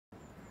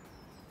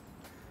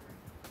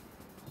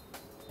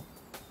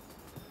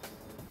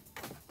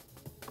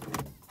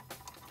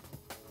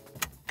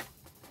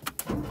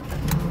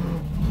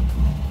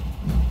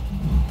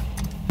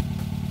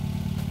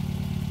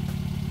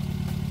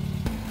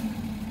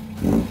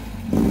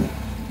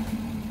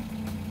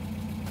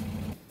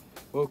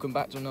Welcome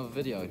back to another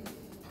video.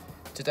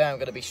 Today I'm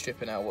going to be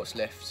stripping out what's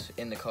left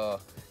in the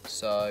car.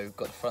 So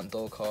got the front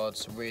door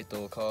cards, rear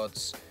door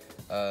cards,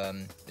 a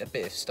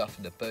bit of stuff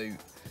in the boot,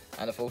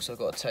 and I've also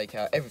got to take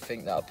out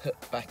everything that I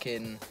put back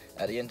in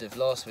at the end of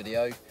last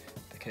video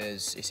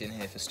because it's in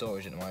here for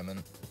storage at the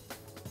moment.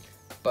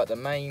 But the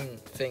main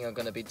thing I'm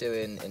going to be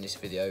doing in this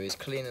video is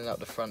cleaning up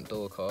the front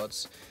door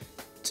cards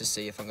to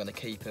see if I'm going to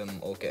keep them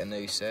or get a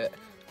new set.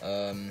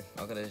 I'm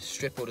going to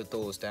strip all the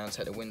doors down,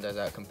 take the windows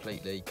out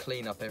completely,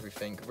 clean up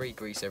everything,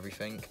 re-grease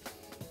everything.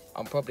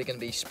 I'm probably going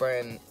to be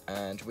spraying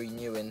and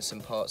renewing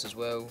some parts as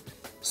well,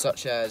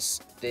 such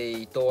as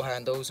the door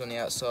handles on the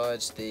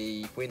outsides,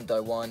 the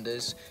window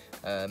winders.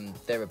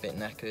 They're a bit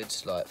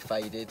knackered, like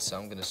faded, so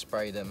I'm going to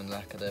spray them and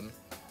lacquer them.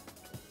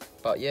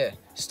 But yeah,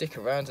 stick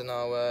around and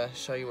I'll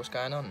show you what's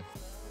going on.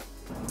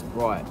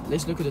 Right,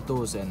 let's look at the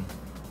doors then.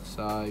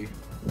 So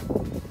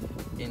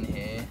in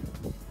here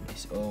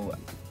it's all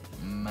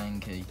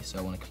manky, so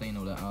I want to clean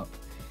all that up,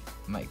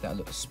 make that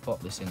look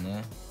spotless in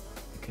there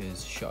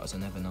because shutters are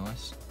never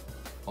nice.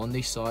 On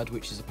this side,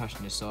 which is the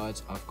passenger side,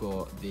 I've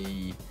got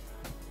the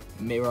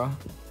mirror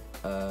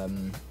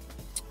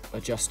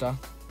adjuster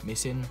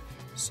missing,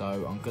 so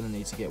I'm going to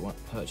need to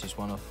purchase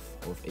one off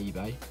of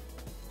eBay.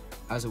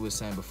 As I was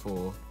saying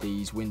before,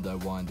 these window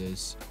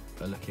winders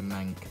are looking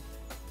mank.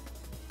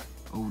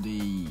 All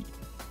the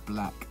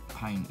black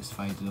paint has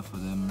faded off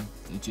of them,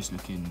 they're just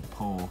looking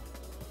poor.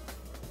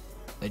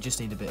 They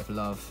just need a bit of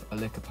love, a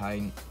lick of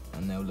paint,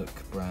 and they'll look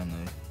brand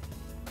new.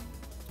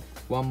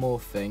 One more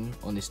thing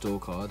on this door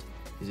card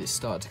is it's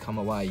started to come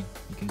away.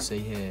 You can see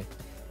here,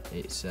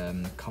 it's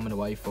coming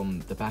away from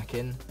the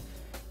backing,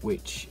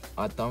 which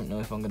I don't know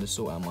if I'm going to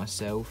sort out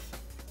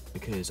myself,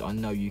 because I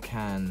know you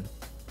can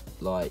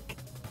like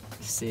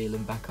seal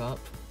them back up,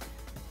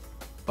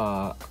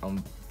 but I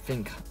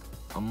think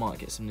I might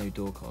get some new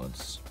door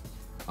cards.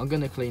 I'm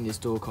going to clean this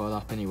door card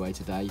up anyway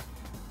today.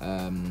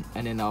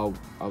 And then I'll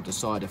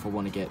decide if I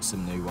want to get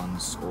some new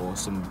ones or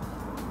some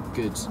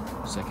good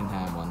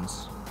second-hand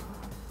ones.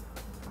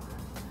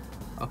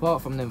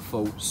 Apart from them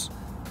faults,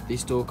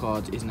 this door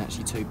card isn't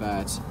actually too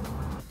bad.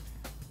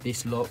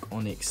 This lock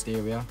on the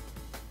exterior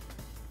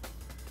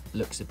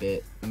looks a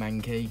bit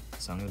manky,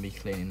 so I'm going to be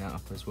cleaning that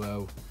up as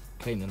well.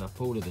 Cleaning up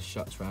all of the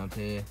shuts around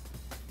here.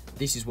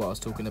 This is what I was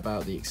talking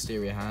about, the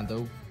exterior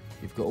handle.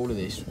 You've got all of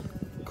this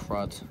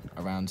crud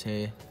around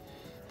here,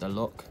 the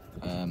lock.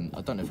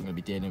 I don't know if I'm going to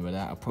be dealing with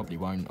that. I probably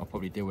won't. I'll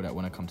probably deal with that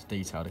when I come to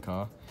detail the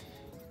car.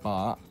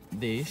 But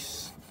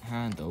this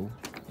handle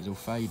is all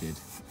faded,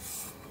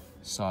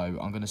 so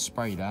I'm going to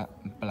spray that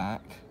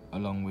black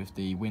along with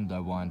the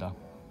window winder.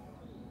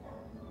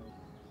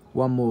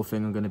 One more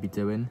thing I'm going to be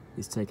doing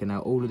is taking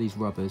out all of these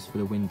rubbers for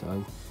the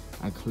window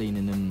and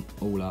cleaning them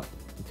all up,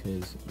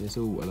 because there's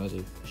all a load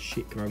of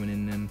shit growing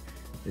in them.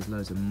 There's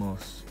loads of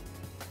moss.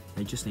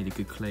 They just need a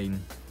good clean.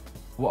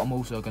 What I'm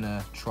also going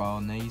to try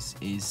on these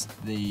is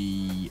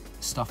the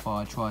stuff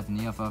I tried in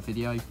the other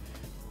video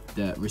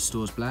that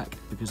restores black,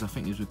 because I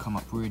think these would come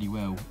up really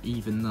well,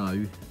 even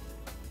though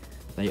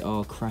they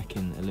are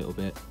cracking a little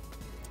bit.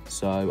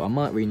 So I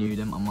might renew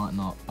them, I might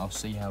not. I'll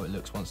see how it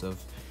looks once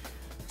I've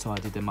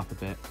tidied them up a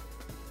bit.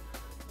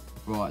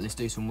 Right, let's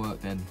do some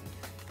work then.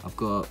 I've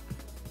got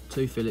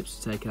 2 Phillips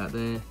to take out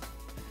there,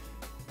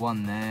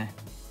 1 there.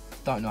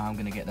 Don't know how I'm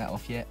going to get that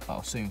off yet, but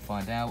I'll soon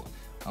find out.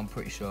 I'm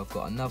pretty sure I've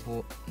got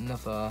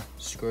another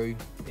screw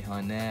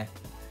behind there,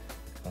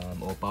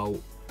 or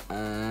bolt,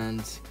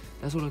 and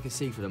that's all I can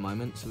see for the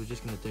moment, so we're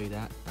just going to do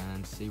that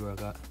and see where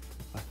that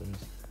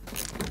happens.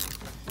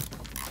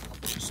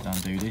 Just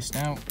undo this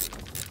now.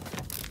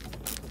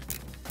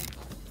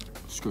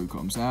 Screw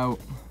comes out.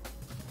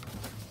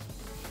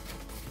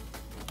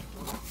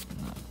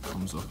 That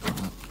comes off like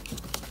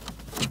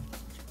that.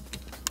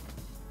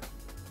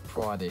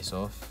 Pry this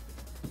off.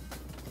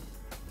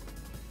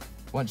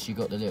 Once you've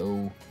got the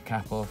little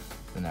cap off,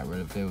 then that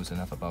reveals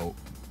another bolt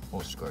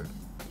or screw.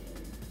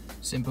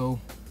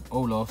 Simple,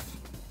 all off,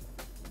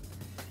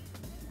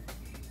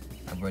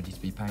 and ready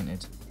to be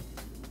painted.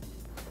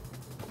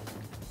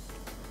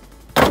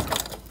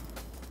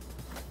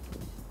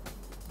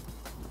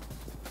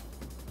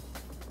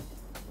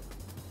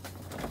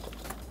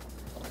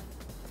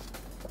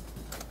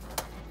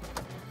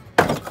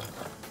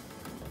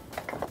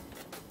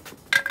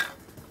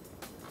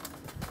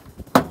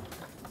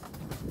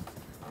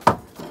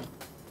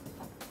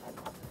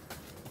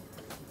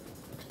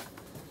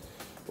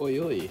 Oi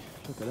oi,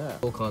 look at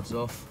that. Door cards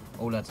off.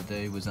 All I had to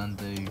do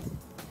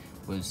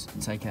was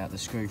take out the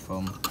screw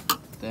from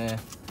there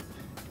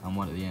and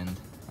one at the end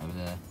over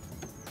there.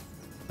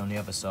 On the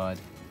other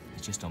side,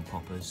 it's just on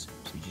poppers,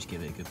 so you just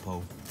give it a good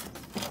pull.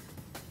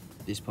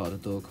 This part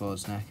of the door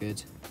card's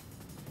knackered.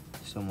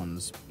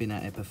 Someone's been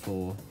at it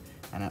before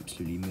and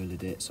absolutely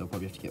mullered it, so I'll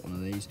probably have to get one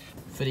of these.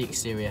 For the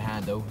exterior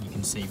handle, you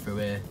can see through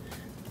here,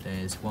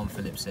 there's 1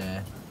 Phillips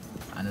there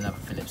and another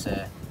Phillips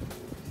there.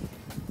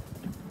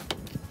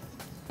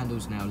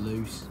 Handle's now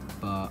loose,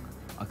 but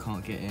I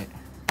can't get it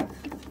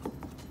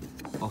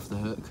off the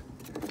hook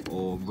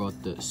or rod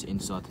that's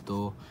inside the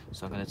door,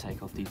 so I'm going to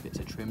take off these bits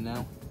of trim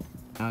now.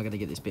 Now I'm going to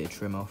get this bit of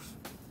trim off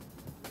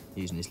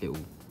using this little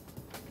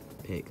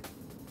pick.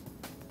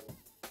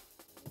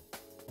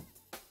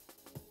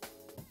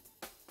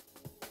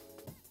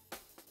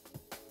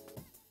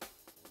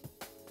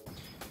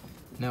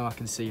 Now I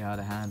can see how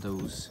the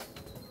handle's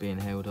being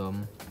held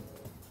on.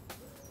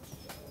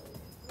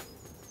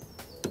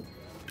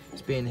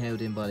 It's being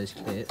held in by this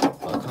clip,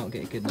 but I can't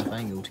get a good enough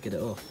angle to get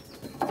it off.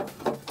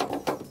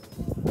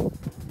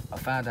 I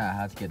found out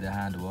how to get the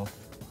handle off,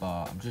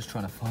 but I'm just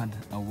trying to find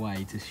a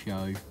way to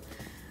show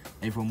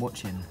everyone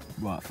watching.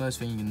 Right, first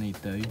thing you need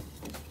to do,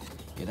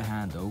 get the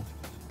handle,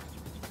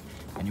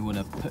 and you want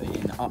to put it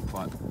in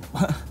upright,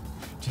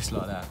 just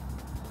like that.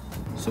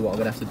 So what I'm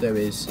going to have to do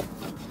is,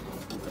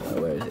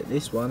 where is it?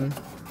 This one.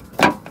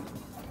 I'm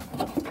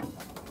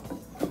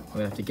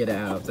going to have to get it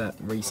out of that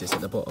recess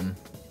at the bottom.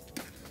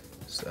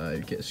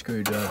 So get a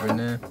screwdriver in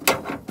there.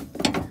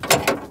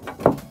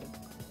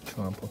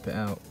 Try and pop it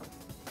out.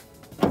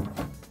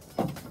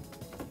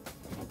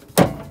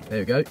 There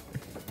we go.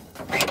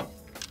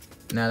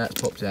 Now that's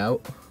popped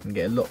out, I can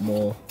get a lot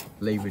more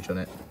leverage on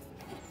it.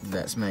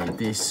 That's made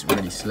this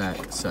really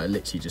slack, so it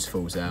literally just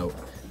falls out,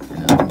 and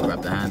then I can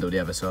grab the handle the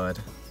other side.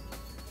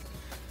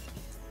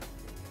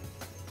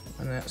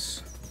 And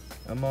that's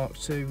a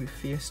Mk2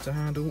 Fiesta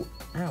handle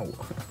out.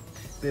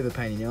 Bit of a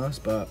pain in the ass,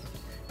 but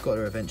got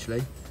there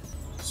eventually.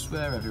 I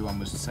swear everyone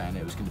was saying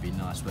it was going to be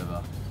nice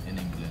weather in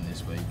England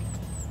this week.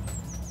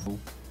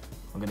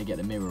 I'm going to get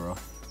the mirror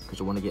off because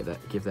I want to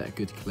give that a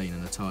good clean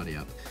and a tidy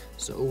up.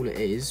 So all it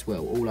is,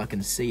 well, all I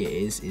can see it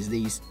is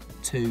these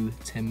two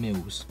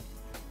 10mm.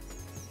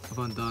 I've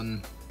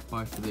undone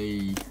both of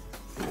the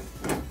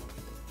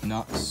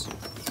nuts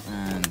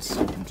and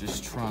I'm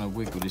just trying to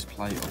wiggle this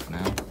plate off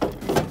now.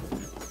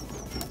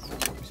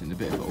 It's in a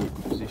bit of an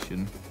awkward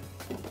position.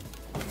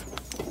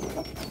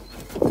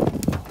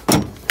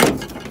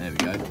 There we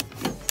go.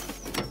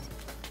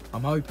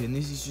 I'm hoping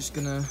this is just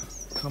gonna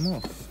come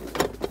off.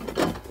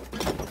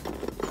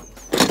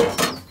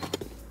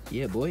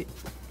 Yeah, boy,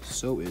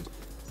 sorted.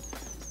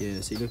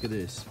 Yeah, see, look at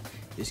this.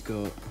 It's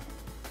got a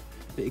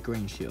bit of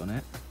green shit on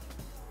it.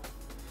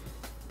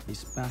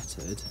 It's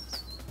battered,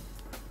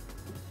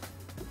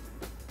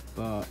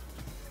 but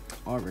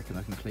I reckon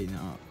I can clean it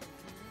up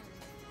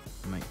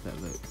and make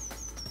that look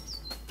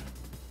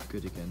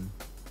good again.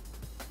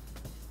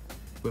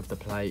 With the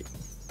plate,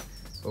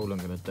 all I'm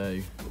gonna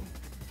do,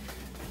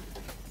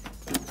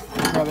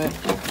 grab it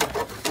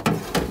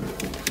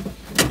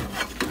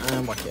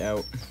and whack it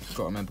out.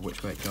 Got to remember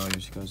which way it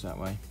goes. It goes that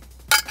way.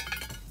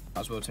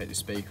 Might as well take the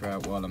speaker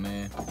out while I'm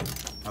here.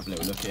 Have a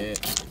little look at it.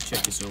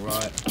 Check it's all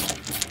right.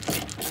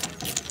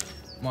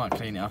 Might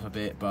clean it up a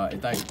bit, but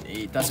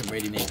it doesn't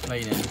really need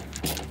cleaning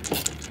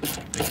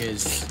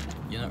because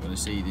you're not going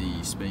to see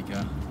the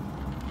speaker.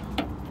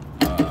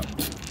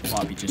 It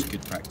might be just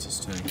good practice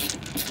too.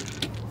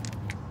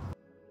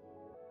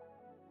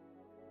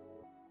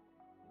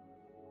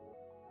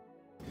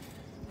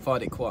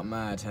 Find it quite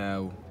mad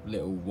how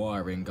little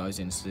wiring goes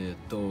into the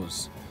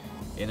doors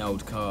in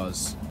old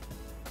cars.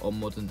 On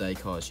modern day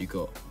cars you've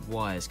got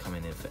wires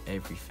coming in for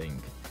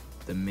everything.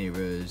 The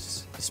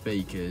mirrors, the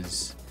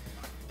speakers,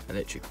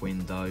 electric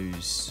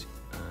windows,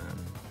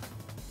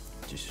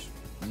 just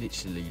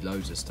literally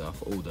loads of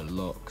stuff. All the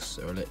locks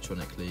are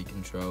electronically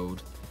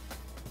controlled.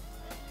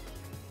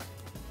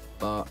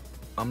 But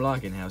I'm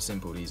liking how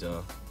simple these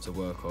are to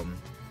work on.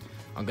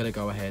 I'm going to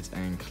go ahead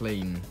and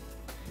clean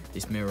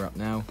this mirror up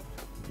now.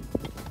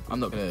 I'm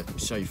not going to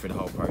show you through the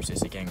whole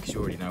process again because you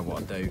already know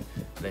what I do.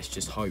 Let's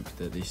just hope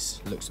that this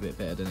looks a bit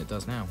better than it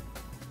does now.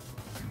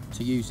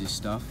 To use this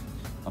stuff,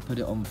 I put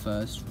it on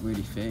first,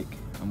 really thick,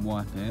 and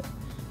wipe it,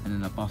 and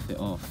then I buff it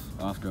off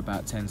after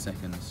about 10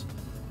 seconds.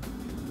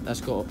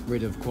 That's got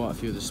rid of quite a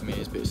few of the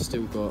smears, but it's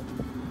still got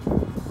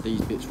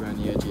these bits around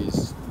the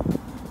edges.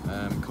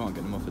 Can't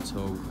get them off at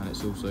all, and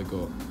it's also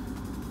got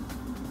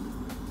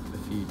a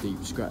few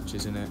deep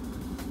scratches in it.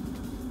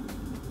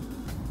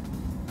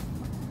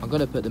 I'm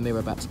going to put the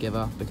mirror back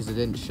together because it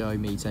didn't show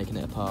me taking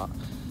it apart.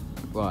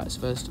 Right, so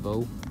first of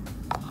all,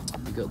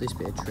 you've got this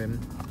bit of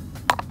trim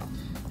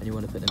and you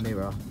want to put the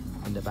mirror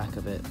in the back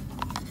of it.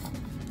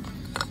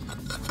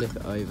 Flip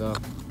it over.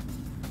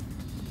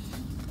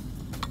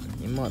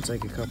 It might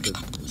take a couple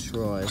of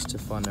tries to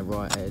find the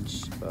right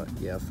edge, but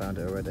yeah, I found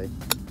it already.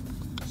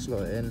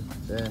 Slot it in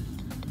there.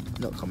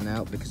 Not coming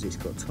out because it's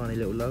got tiny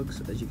little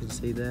lugs, as you can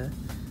see there,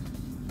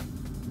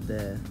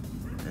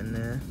 and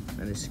there,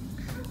 and it's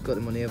got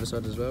them on the other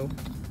side as well.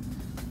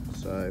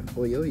 So,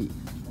 oi oi,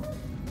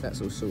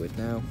 that's all sorted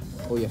now.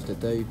 All you have to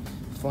do,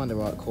 find the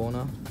right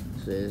corner.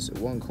 So there's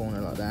one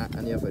corner like that,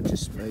 and the other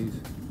just smooth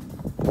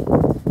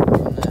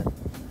on there.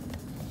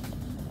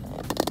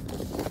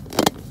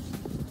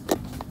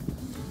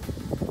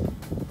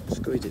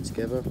 Squeeze it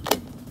together.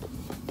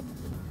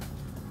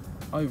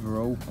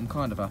 Overall, I'm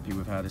kind of happy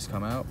with how this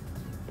come out.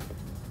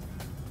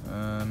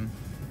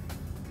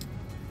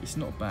 It's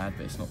not bad,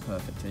 but it's not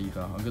perfect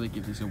either. I'm going to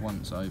give this a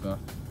once over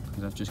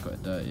because I've just got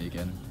it dirty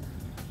again.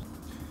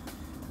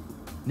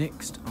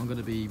 Next, I'm going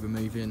to be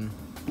removing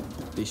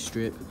this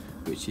strip,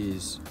 which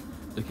is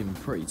looking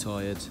pretty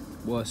tired,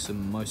 worse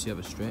than most of the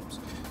other strips.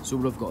 So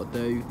all I've got to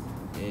do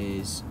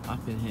is,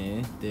 up in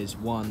here, there's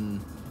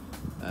one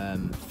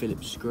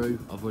Phillips screw.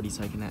 I've already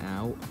taken that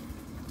out.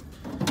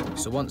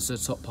 So once the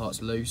top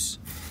part's loose,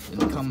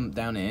 then you come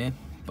down here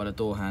by the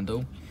door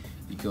handle.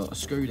 You've got a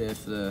screw there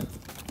for the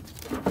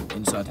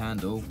inside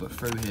handle, but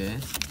through here,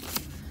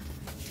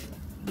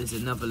 there's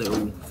another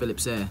little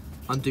Phillips there.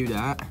 Undo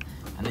that,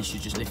 and this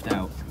should just lift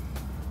out.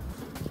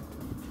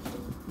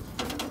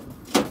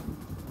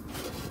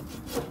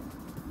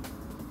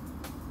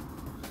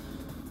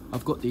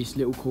 I've got this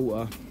little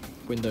quarter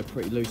window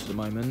pretty loose at the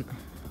moment,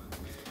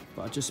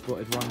 but I just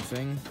spotted one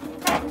thing.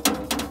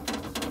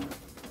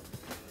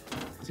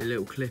 There's a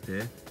little clip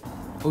here.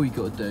 All you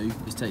got to do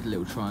is take the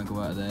little triangle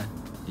out of there.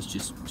 It's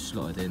just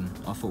slotted in.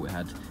 I thought it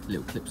had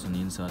little clips on the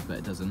inside, but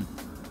it doesn't.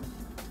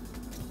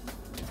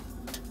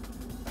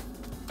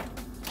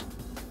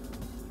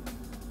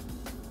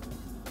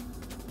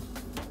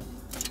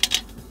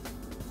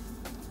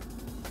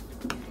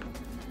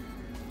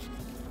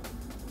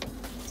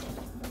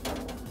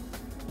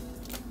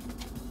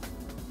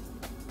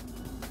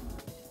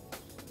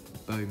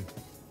 Boom.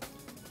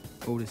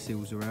 All the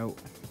seals are out.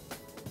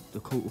 The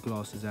quarter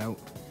glass is out.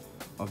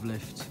 I've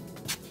left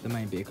the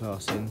main bit of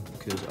glass in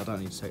because I don't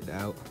need to take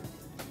that out.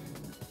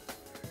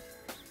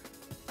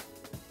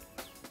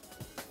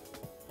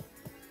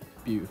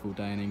 Beautiful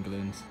day in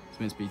England. It's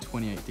meant to be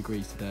 28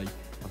 degrees today.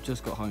 I've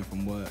just got home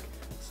from work,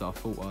 so I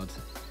thought I'd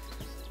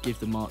give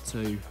the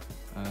Mk2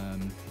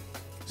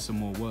 some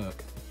more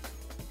work.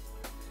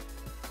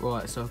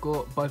 Right, so I've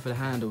got both of the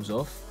handles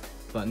off,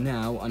 but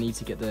now I need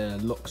to get the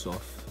locks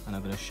off, and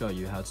I'm going to show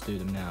you how to do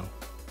them now.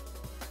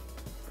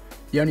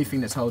 The only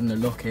thing that's holding the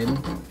lock in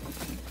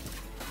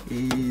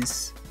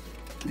is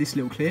this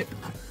little clip.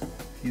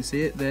 You can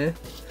see it there.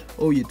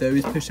 All you do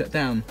is push that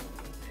down.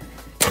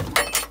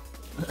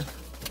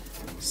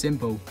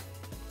 Simple.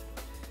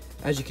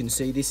 As you can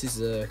see, this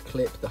is a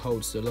clip that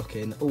holds the lock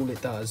in. All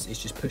it does is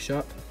just push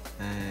up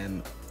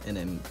and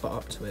then butt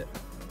up to it.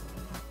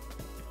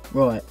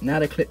 Right, now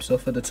the clip's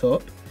off at the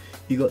top,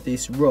 you got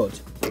this rod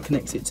that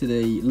connects it to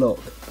the lock.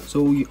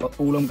 So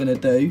all I'm going to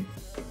do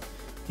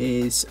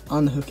is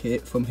unhook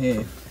it from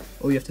here.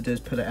 All you have to do is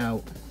pull it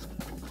out.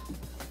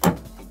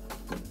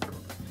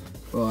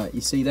 Right,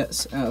 you see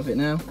that's out of it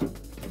now?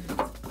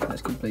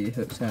 That's completely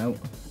hooked out.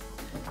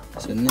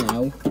 So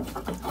now,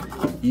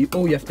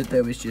 all you have to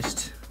do is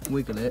just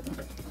wiggle it,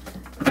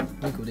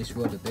 wiggle this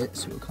rod a bit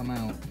so it'll come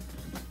out.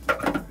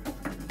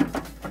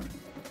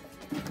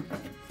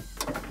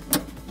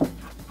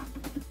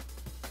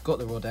 Got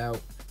the rod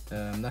out,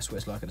 that's what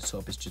it's like at the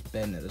top, it's just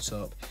bent at the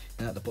top,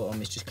 and at the bottom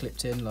it's just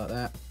clipped in like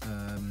that,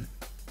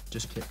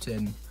 just clipped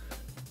in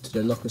to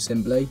the lock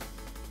assembly.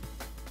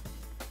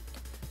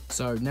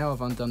 So now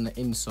I've undone the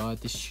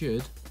inside, this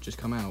should just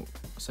come out.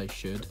 I say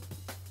should.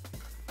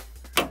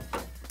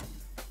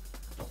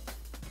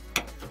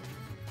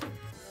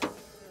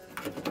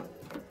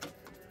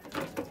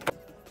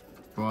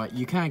 Right,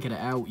 you can get it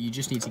out, you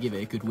just need to give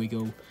it a good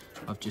wiggle.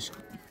 I've just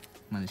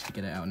managed to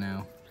get it out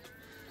now.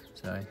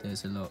 So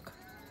there's the lock.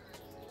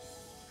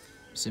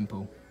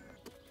 Simple.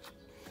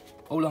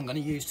 All I'm going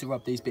to use to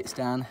rub these bits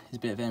down is a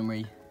bit of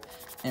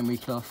emery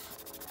cloth.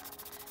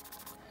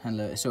 And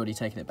look, it's already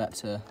taken it back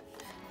to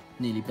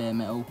nearly bare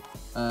metal.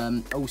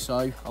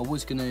 Also, I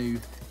was going to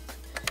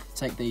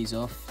take these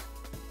off.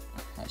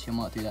 Actually, I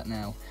might do that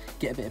now.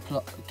 Get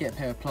a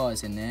pair of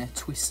pliers in there,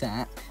 twist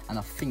that, and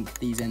I think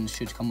these ends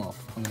should come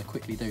off. I'm going to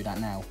quickly do that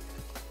now.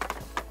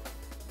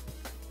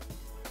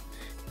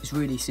 It's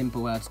really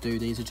simple how to do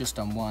these. I've just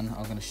done one.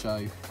 I'm going to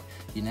show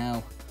you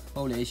now.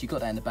 All it is, you've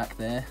got that in the back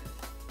there.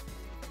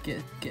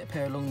 Get a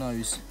pair of long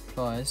nose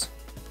pliers.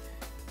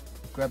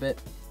 Grab it.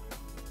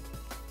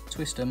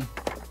 Twist them.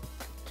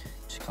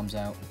 Just comes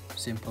out.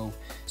 Simple.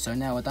 So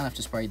now I don't have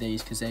to spray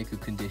these because they're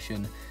good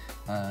condition.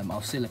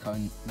 I'll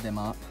silicone them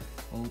up.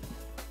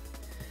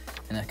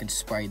 And I can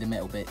spray the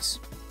metal bits.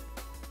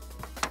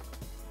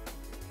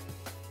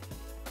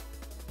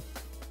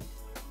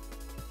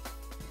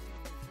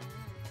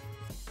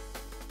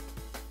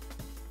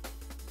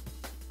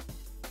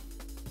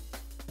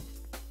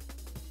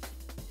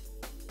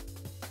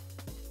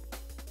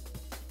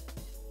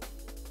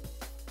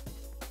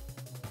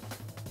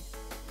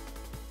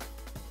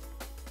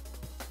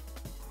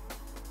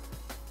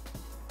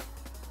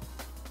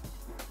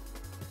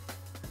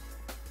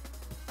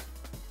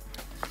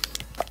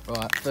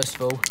 Right, first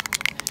of all,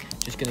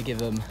 just going to give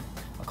them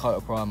a coat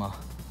of primer.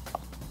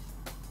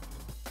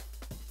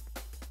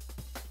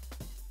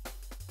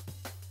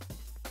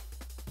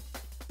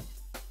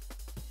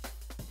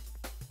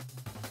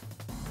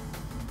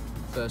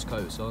 First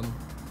coat's on.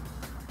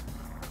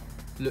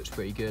 Looks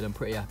pretty good, I'm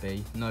pretty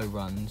happy. No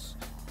runs,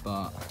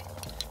 but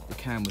the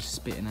can was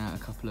spitting out a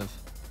couple of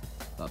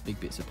like big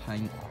bits of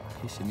paint,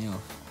 pissing me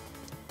off.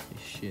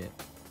 It's shit.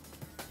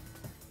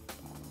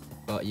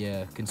 But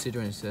yeah,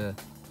 considering it's the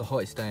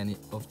hottest day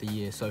of the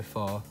year so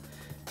far,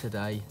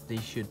 today,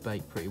 these should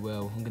bake pretty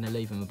well. I'm going to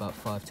leave them about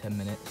 5-10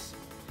 minutes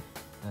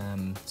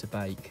to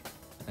bake.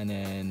 and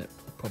then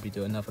probably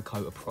do another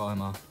coat of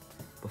primer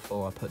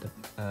before I put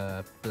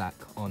the black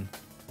on.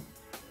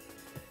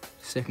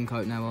 Second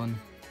coat now on,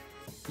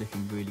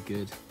 looking really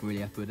good, really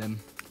happy with them.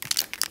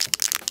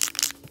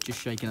 Just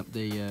shaking up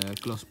the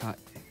gloss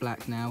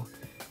black now.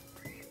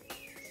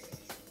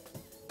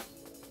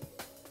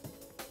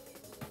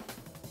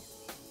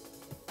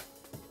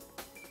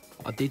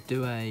 I did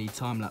do a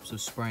time lapse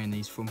of spraying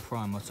these from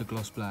primer to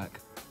gloss black,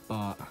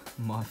 but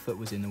my foot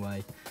was in the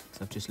way, so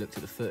I've just looked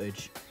at the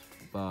footage.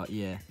 But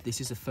yeah, this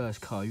is the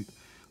first coat.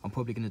 I'm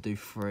probably going to do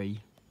 3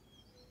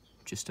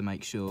 just to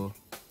make sure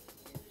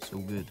it's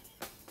all good.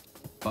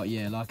 But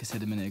yeah, like I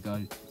said a minute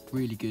ago,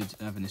 really good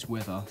having this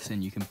weather, so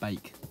then you can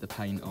bake the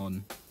paint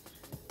on.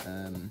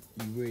 You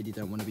really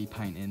don't want to be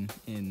painting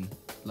in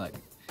like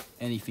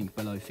anything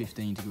below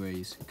 15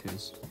 degrees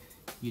because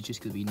you're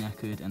just going to be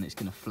knackered and it's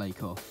going to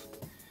flake off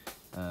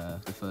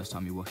the first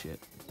time you wash it.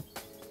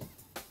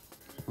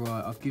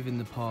 Right, I've given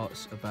the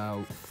parts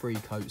about 3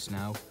 coats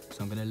now,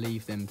 so I'm going to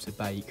leave them to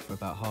bake for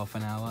about half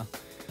an hour.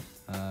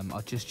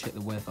 I just checked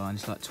the weather and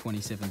it's like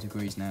 27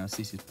 degrees now, so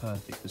this is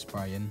perfect for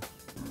spraying.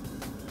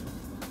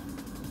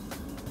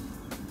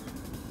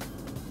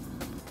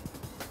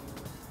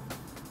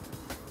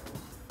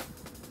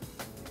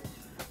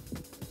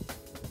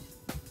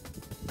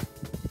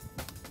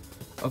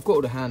 I've got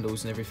all the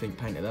handles and everything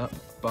painted up,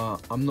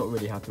 but I'm not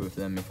really happy with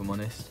them if I'm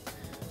honest.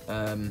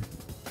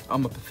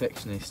 I'm a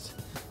perfectionist,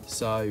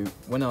 so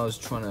when I was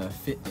trying to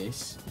fit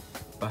this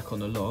back on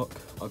the lock,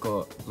 I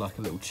got like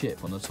a little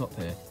chip on the top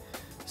here.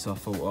 So I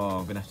thought, oh,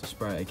 I'm gonna have to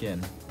spray it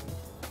again.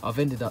 I've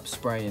ended up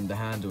spraying the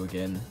handle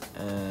again,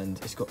 and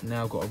it's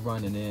now got a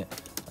run in it.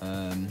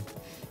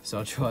 So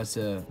I tried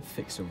to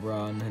fix a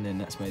run, and then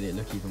that's made it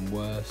look even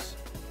worse.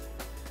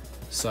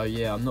 So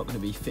yeah, I'm not gonna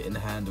be fitting the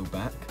handle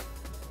back.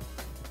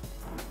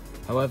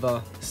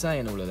 However,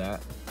 saying all of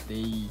that,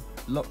 the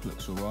lock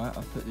looks alright.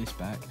 I've put this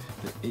back,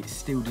 but it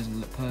still doesn't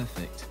look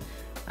perfect.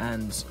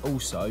 And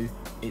also,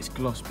 it's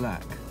gloss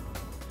black.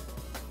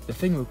 The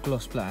thing with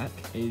gloss black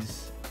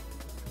is,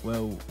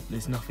 well,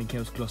 there's nothing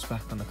else gloss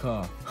black on the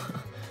car.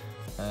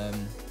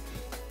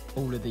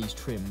 All of these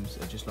trims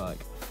are just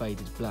like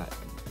faded black.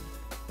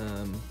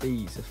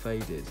 These are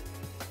faded,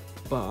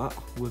 but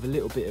with a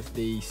little bit of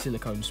the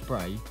silicone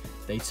spray,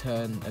 they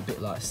turn a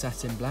bit like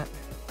satin black.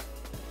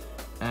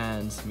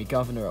 And my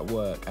governor at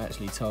work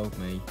actually told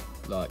me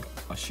like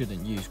I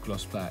shouldn't use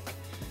gloss black,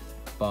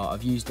 but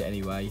I've used it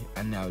anyway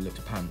and now it looks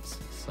pants,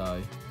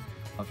 so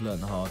I've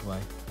learned the hard way.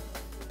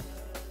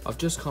 I've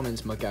just come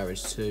into my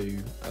garage to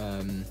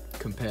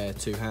compare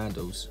 2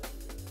 handles.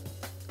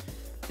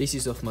 This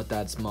is off my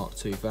dad's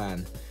Mk2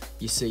 van.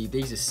 You see,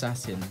 these are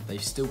satin,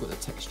 they've still got the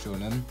texture on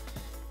them,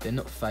 they're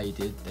not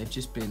faded, they've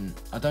just been,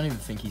 I don't even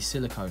think he's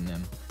siliconed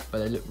them, but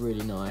they look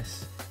really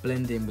nice,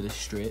 blend in with a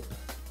strip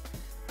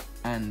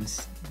and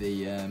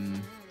the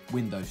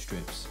window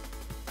strips.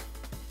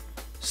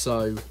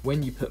 So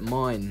when you put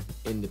mine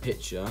in the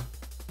picture,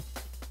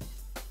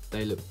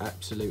 they look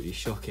absolutely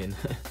shocking.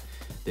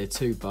 They're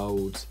too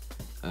bold,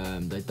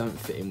 they don't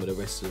fit in with the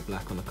rest of the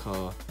black on the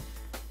car,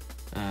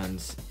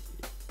 and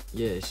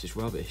yeah, it's just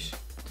rubbish.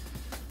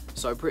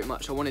 So pretty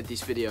much I wanted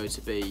this video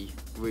to be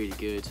really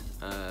good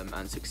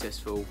and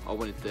successful. I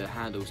wanted the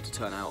handles to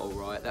turn out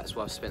alright, that's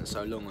why I've spent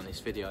so long on this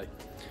video.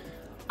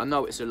 I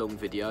know it's a long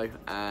video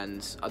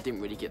and I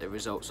didn't really get the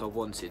results I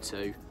wanted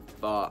to,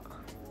 but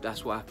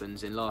that's what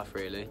happens in life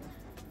really.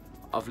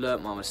 I've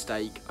learnt my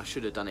mistake. I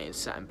should have done it in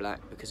satin black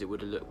because it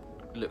would have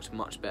looked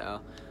much better,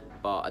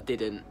 but I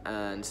didn't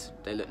and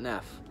they look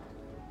naff.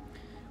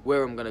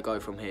 Where I'm going to go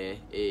from here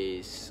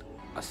is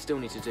I still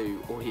need to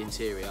do all the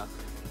interior,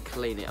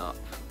 clean it up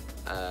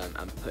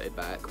and put it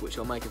back, which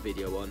I'll make a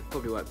video on.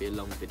 Probably won't be a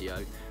long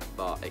video,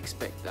 but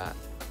expect that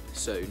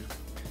soon.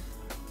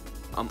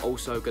 I'm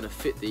also going to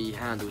fit the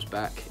handles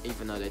back,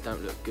 even though they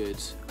don't look good.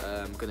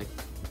 I'm going to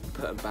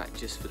put them back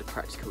just for the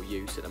practical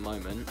use at the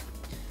moment.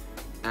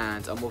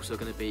 And I'm also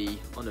going to be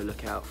on the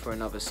lookout for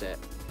another set,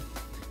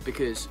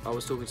 because I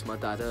was talking to my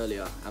dad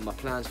earlier and my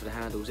plans for the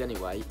handles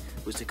anyway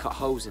was to cut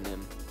holes in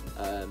them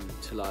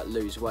to like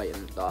lose weight,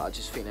 and like, I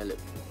just think they look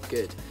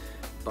good.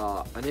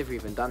 But I never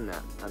even done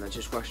that and I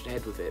just rushed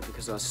ahead with it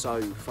because I was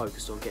so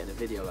focused on getting a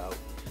video out.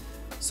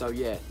 So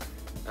yeah,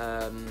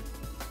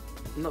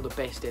 not the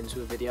best end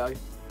to a video,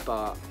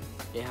 but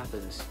it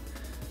happens.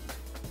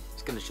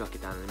 It's going to shock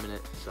it down in a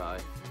minute, so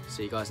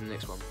see you guys in the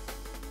next one.